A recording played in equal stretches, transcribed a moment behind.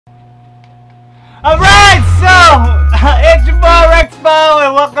Alright, so it's your boy Rex Bao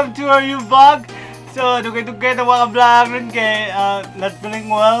and welcome to our new vlog. So, dugay-dugay na mga vlog rin kay not feeling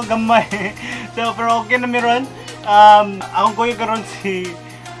well, gamay. So, pero okay na meron. Akong kuya karon si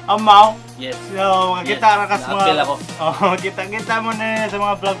Amaw. Yes. So, kita rakas mga ako. Oh, kita mo na sa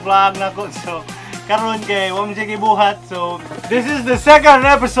mga vlog nako. So, karon kay wa man siya gibuhat. So, this is the second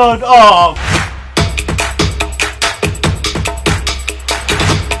episode of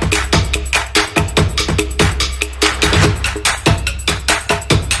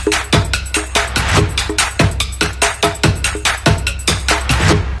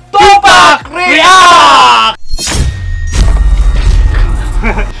React!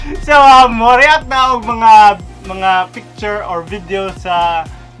 So, react na og mga picture or video sa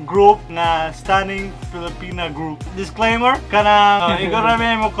group na Stunning Filipina group. Disclaimer, kanang igor na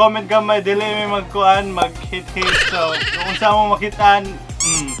may mo comment gamay, dili may magkuan, mag-hit. So, kung saan mo makitaan,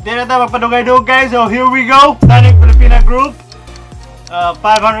 di na tayo magpadugay-dugay. So, here we go! Stunning Filipina group.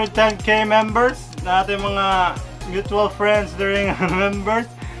 510k members. Na ating mga mutual friends during members.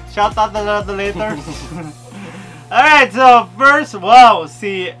 Shout out na the later. Alright, so first, wow,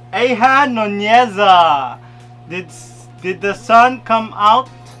 si AYAW. Did the sun come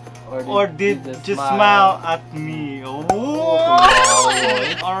out or did just smile at me? Oh,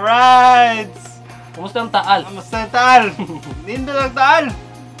 alright. Kumusta ang taal? Kumusta ang taal? Lindo lang taal.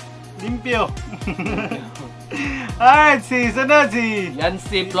 Limpyo. Alright, sunod si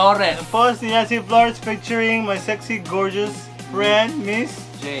Yancy Flores. Post si Yancy Flores featuring my sexy, gorgeous friend, Miss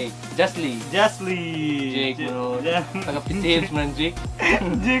Jake. Jake, bro. Taga-PCMs man, Jake.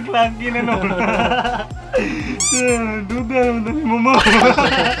 Jake lang, kinanong. Duda naman mo mo.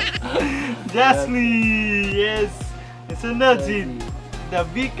 Jasly, yes. Sunod si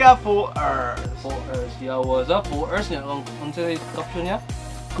Davika 4Rs. 4Rs, yeah, what's up? 4Rs niya. Ang sa caption niya?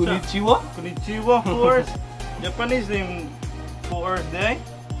 Konnichiwa? Konnichiwa, 4Rs. Japanese name 4Rs day.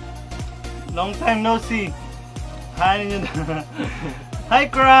 Long time no see. Hi niyo na. Hi,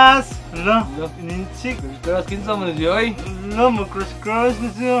 Cross! Hala, ininchik. Cross, kinsa mo na siya, oy? Hala, mag-cross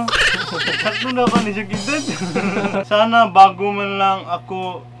na siya. Sakto na ako na siya gitid. Sana bago man lang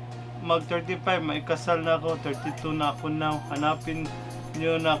ako mag-35, maikasal na ako. 32 na ako now. Hanapin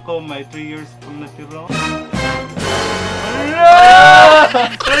niyo na ako, may 3 years pang natiro. Hala!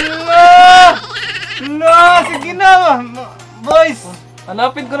 Hala! Hala! Sige na! Boys!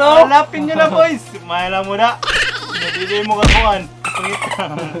 Hanapin ko na! Hanapin niyo na, boys! Mahal mo na. Hindi mo kakuhan.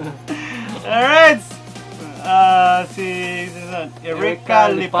 Alright! Si Erika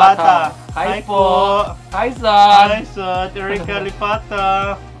Lipata. Hi po! Hi, son! Hi, son! Erika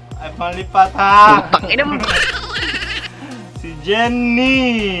Lipata. Ay, panglipata! Si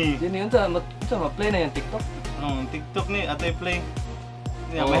Jenny! Jenny, unsa ma-play na yung TikTok? TikTok ni, atay play.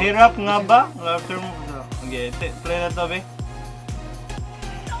 Mahirap nga ba? After mo. Okay, play na to, be.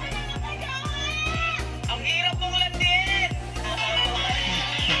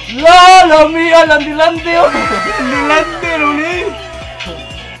 Lamiya! Landi-landi! Landi, Ruli!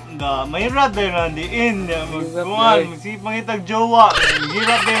 Mahirap dahil nandiin. Magsipang itag jowa.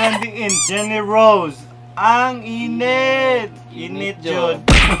 Mahirap dahil nandiin. Jenny Rose. Ang init! Init yun.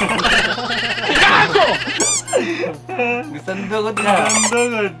 Gago! Gusando ko din ha.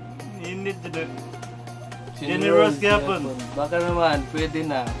 Gusando ko. Init yun. Jenny Rose kapon. Baka naman, pwede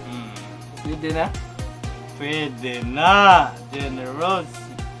na. Pwede na? Pwede na! Jenny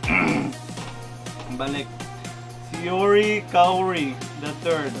Rose. Balik. Si Yuri Kauri, the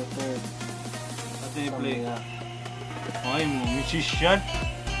third. Ate play. Ay, musician.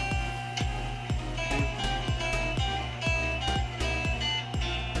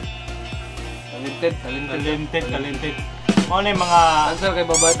 Talented. Ano yung mga... Tagsara kay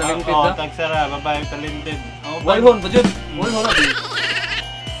babae talented na? na? Oo, tagsara, babae talented. Walhon ba dyan? Walhon na din.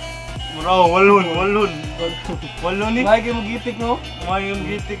 Mura, walhon. Walhon eh. May kayo mag-gitik no? May yung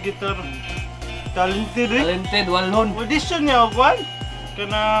gitar. Talented eh. Talented, walhon. Audition niya, Juan?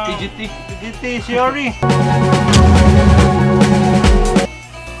 Kana... TGT, si Yuri.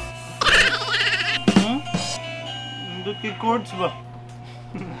 Nandun kay chords ba?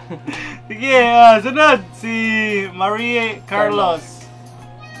 Sige, sunod. Si Marie Carlos.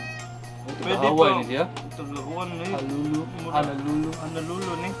 Pwede po. Away niya? Tagahuan na eh.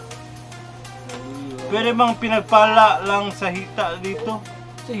 Analulo ni. Pwede bang pinagpala lang sa hita dito?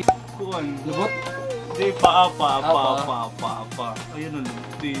 Sa hita? Kuan. Lubot? Hindi, pa. Ayun ang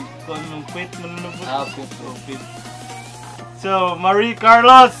lubot. Kuan ng kwit mo na lubot. Kwit. So, Marie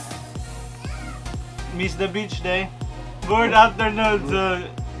Carlos. Miss the beach day. Good afternoon to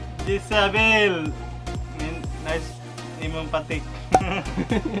Isabel. Nice imong patik.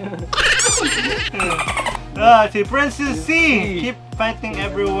 Si Princess C. Keep fighting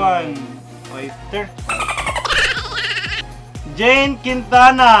everyone. Oyster. Jane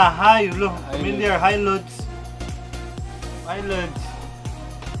Quintana. Hi, familiar. Hi, Lods. Hi, Lods.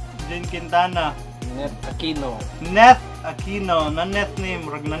 Jane Quintana. Net Aquino. Net Aquino. Na-net name.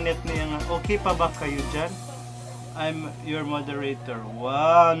 Na-net name. Okay pa ba kayo dyan? I'm your moderator.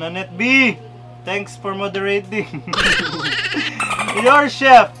 Wow, Nanet B. Thanks for moderating. Your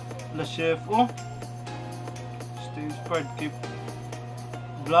chef. The chef. Oh. Stay inspired. Keep.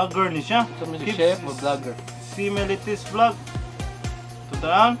 Vlogger ni siya. Ito mo si chef o vlogger? Si Melitis Vlog.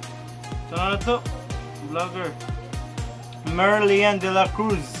 Tudaan. Saan na to? Vlogger. Merlian de la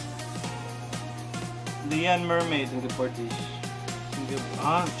Cruz. Lian Mermaid. Singapore dish.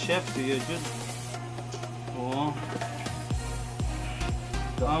 Chef. Siya dyan. Oo.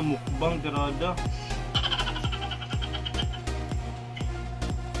 Mukbang tirada.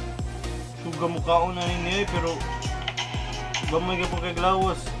 Suga mukhaon na niya pero gamay ka pa kay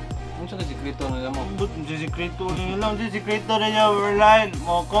Glawas. Ano siya sikreto nila mo? But sikreto nila lang. Sikreto na niya online.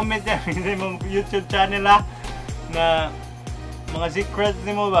 Mo comment yan sa mga YouTube channel ha. Na mga secrets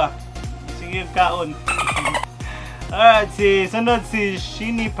ni mo ba? Sige kaon. Alright, sunod si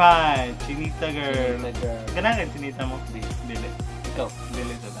Shinny Pie. Chinita girl. Ganang ka chinita mo? Dili. Ikaw?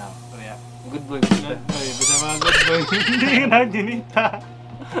 Dili sa tao. Kaya. Good boy. Good boy. Basta mga good boy. Hindi ka na chinita.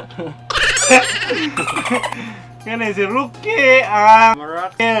 Ganun si Rookie ang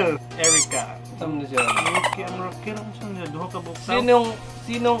Raquel Erica. Saan na siya? Rookie ang Raquel. Ang saan niya? Duha ka buksaw.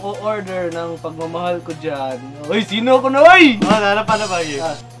 Sinong o-order ng pagmamahal ko dyan? Oy, sino ako na oy? Lalapan na ba yun?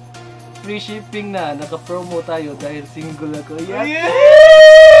 Free shipping na, naka-promo tayo dahil single ako. Yay!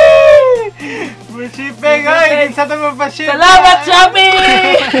 Free shipping! Ay! Sa ito magpa-ship! Salamat, Shopee!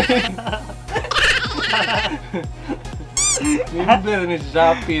 Member ni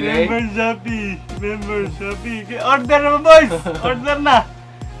Shopee, eh? Member Shopee! Order na ba, boys? Order na!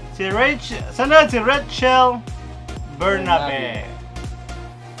 Si Rachel Bernabe.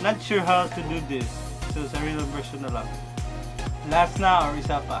 Not sure how to do this. So, sa real version na lang. Last na or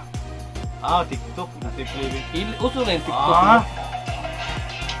isa pa? TikTok. Uso na yung TikTok.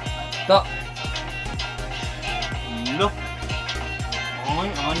 Ito. Look.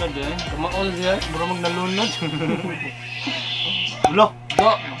 Ano din? Kumaol siya. Bro magnalunod. Look.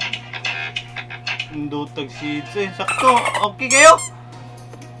 Do. Indutag seeds eh. Sakto. Okay kayo?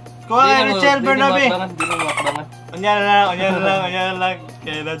 Kuha kay Rachel Bernabe. Hindi mo makbangan. Unya na lang.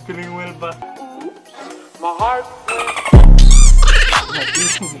 Kaya natin yung well pa. My heart.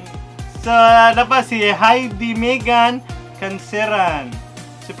 So, ano pa si Heidi Megan Canceran.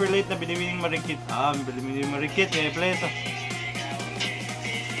 Super late na binibining marikit. Binibining marikit. Kaya play ito.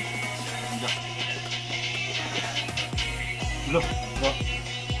 Look.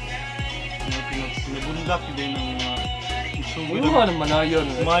 Pinabundak din ng isugo. Uy, ano manayon.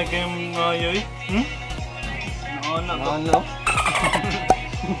 May kayong ngayon eh. Ano?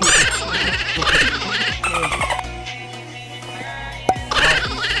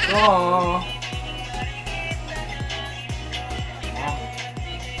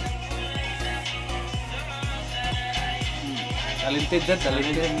 Talented dyan,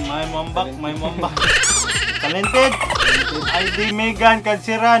 talented. May mambak. Talented. ID Megan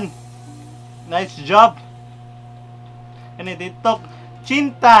Canceran. Nice job. Ano dito?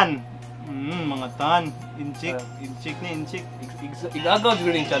 Chintan. Mga tan. Inchik. Igagaw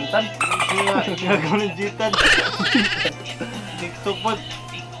siguro yung chantan. Igagaw ng jitan. TikTok po.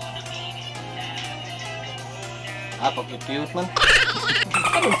 Pag-cute man.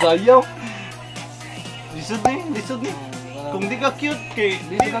 Anong sayaw? Lisod ni. Kung di ka cute kay...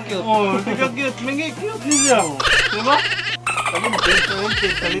 Di ka cute. Di ka cute. May cute niya. Diba?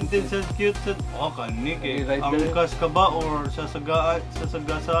 Talented sa cute sa... Kanik eh. Angkas ka ba or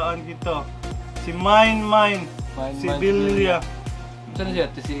sasagasaan kita? Si Mine. Si Bilya. Saan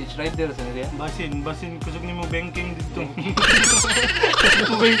siya? Si H-Rider, saan siya? Basin. Kusog ni mo banking dito.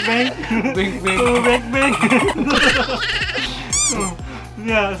 Bang.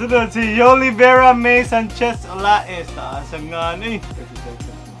 Yeah, sunod si Yolivera May Sanchez Olaes. Taasang nga ano eh.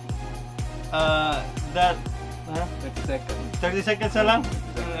 30 seconds na lang.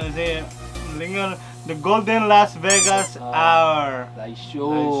 Si Lingon, the Golden Las Vegas Hour. Live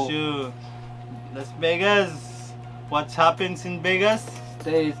show. Las Vegas. What happens in Vegas?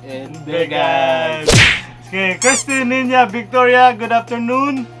 Stays in Vegas. Okay, Christine Ninya Victoria, good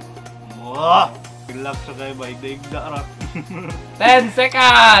afternoon. Wow. Relax sa kayo ba? Igda ra. 10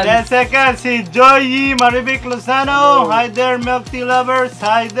 seconds! 10 seconds! Si Joy Marivic Lozano. Hi there, milk tea lovers.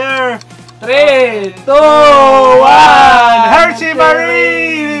 Hi there. 3, 2, 1. Hershey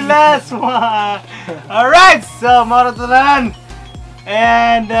Marie! Last one! Alright, so Maratolan.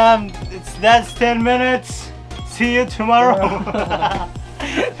 And that's 10 minutes. See you tomorrow.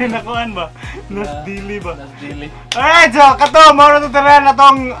 Tinakuan ba? Nas dili ba? Nas dili. Alright, so kato, Maratolan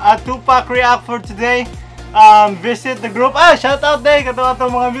atong 2-pack react for today. Visit the group. Shout out day kato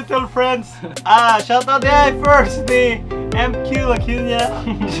atong mga mutual friends. Shout out day first ni MQ Lacunia.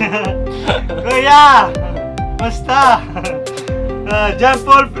 Kuya, kumusta? John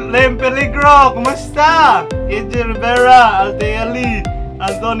Paul Lem Peligro, kumusta? AJ Rivera, Alteali,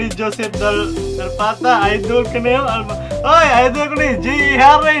 Anthony Joseph Del Pata, idol ka na yun. Oy, idol ko ni J.E.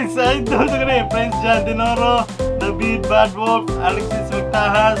 Harris, idol ko ni Prince John Dinoro, David Badwolf, Alexis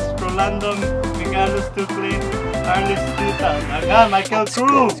Magtahas, Rolando Migalos Tukli, Carlos Tita, Michael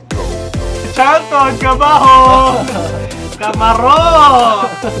Cruz, Charlton Cabaho, Camaro.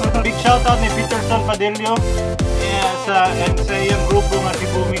 Big shoutout ni Peterson Padillo sa iyang grupo nga si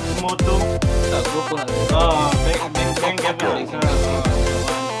Bumix Moto. Sa grupo na. Beng Kevin sa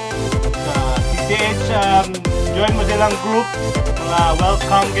TCH. Join mo silang group. Mga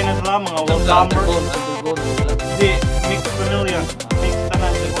welcome ka na sila, mga welcomers. Hindi, mix pamilya. Mix tanan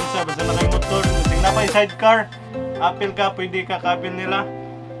sa kung sa basta na kayo motor. Tingnan pa yung sidecar. Apil ka, pwede ka kapil nila.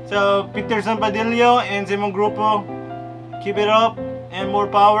 So, Peterson Padillo and sa imong grupo. Keep it up and more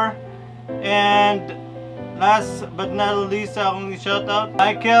power. And last but not least, akong shoutout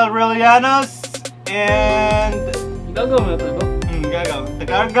Michael Relianos and Gagaw mo na ito ba? Gagaw.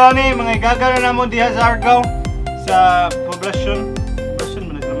 Taga-Argao ni, mga igagaw na naman diha sa Argao sa poblasyon. Poblasyon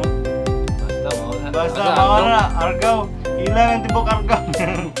mo na ito mo? Basta mawala. Argao. Ilan ang tibok Argao.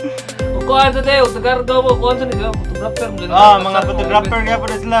 Kuhaan sa tayo, taga-Argao mo. Kuhaan sa nila, photographer mo. Mga photographer nga pa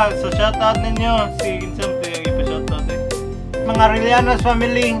sila. So shoutout ninyo. Si Insam mga Relianos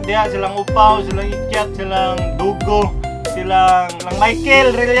family, diya silang Upaw, silang Ikyat, silang Dugo, silang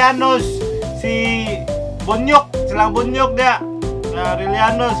Michael Relianos, si Bunyok, silang Bunyok diya.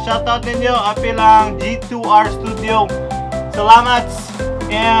 Relianos, shoutout ninyo, api lang G2R Studio. Salamat.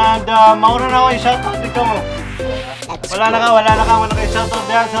 And mauna na ako yung shoutout ikaw mo. Wala na ka shoutout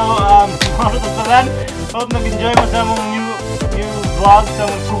diya. So, Maratolan, hope nag-enjoy mo sa mong new vlog sa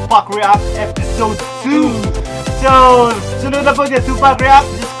mong 2-pack react episode 2. So, sunod na po dyan, 2-pack react.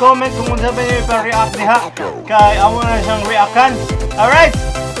 Just comment kung ano sabi nyo ipa-react niya. Kaya amo na siyang reactan. Alright,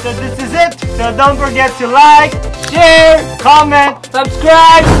 so this is it. So don't forget to like, share, comment,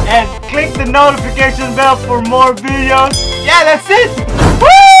 subscribe, and click the notification bell for more videos. Yeah, that's it!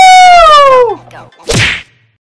 Woo!